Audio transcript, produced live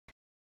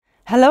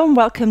Hello and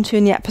welcome to a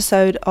new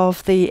episode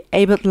of the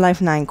Ableton Live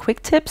 9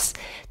 Quick Tips.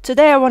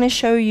 Today I want to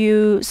show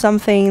you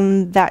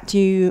something that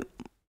you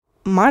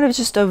might have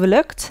just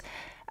overlooked,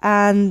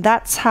 and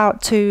that's how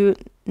to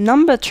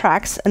number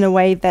tracks in a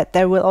way that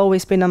they will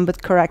always be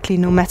numbered correctly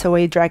no matter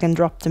where you drag and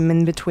drop them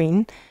in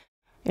between.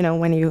 You know,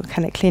 when you're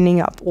kind of cleaning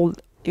up all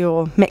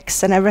your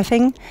mix and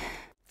everything.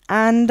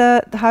 And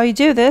how you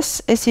do this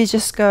is you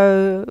just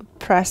go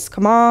press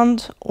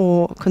Command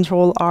or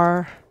Control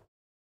R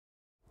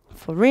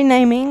for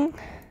renaming.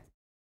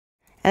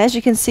 And as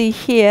you can see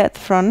here at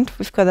the front,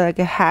 we've got like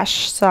a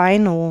hash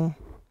sign, or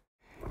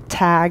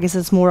tag as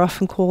it's more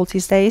often called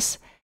these days.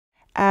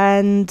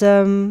 And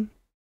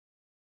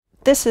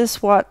this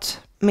is what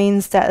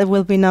means that it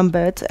will be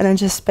numbered, and it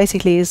just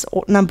basically is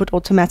numbered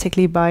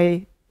automatically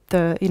by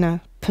the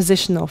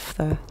position of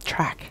the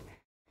track.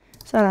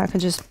 So now I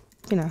can just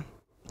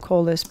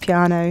call this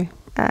piano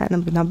and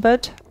it'll be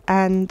numbered,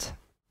 and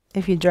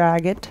if you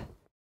drag it,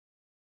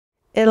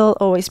 it'll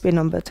always be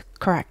numbered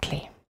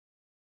correctly.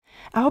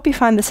 I hope you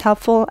find this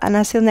helpful, and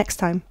I'll see you next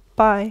time.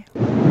 Bye!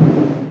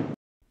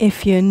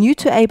 If you're new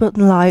to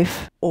Ableton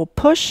Live or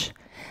Push,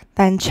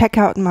 then check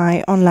out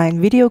my online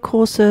video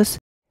courses.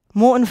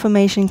 More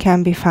information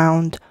can be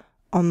found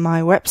on my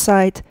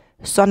website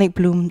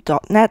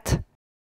sonicbloom.net.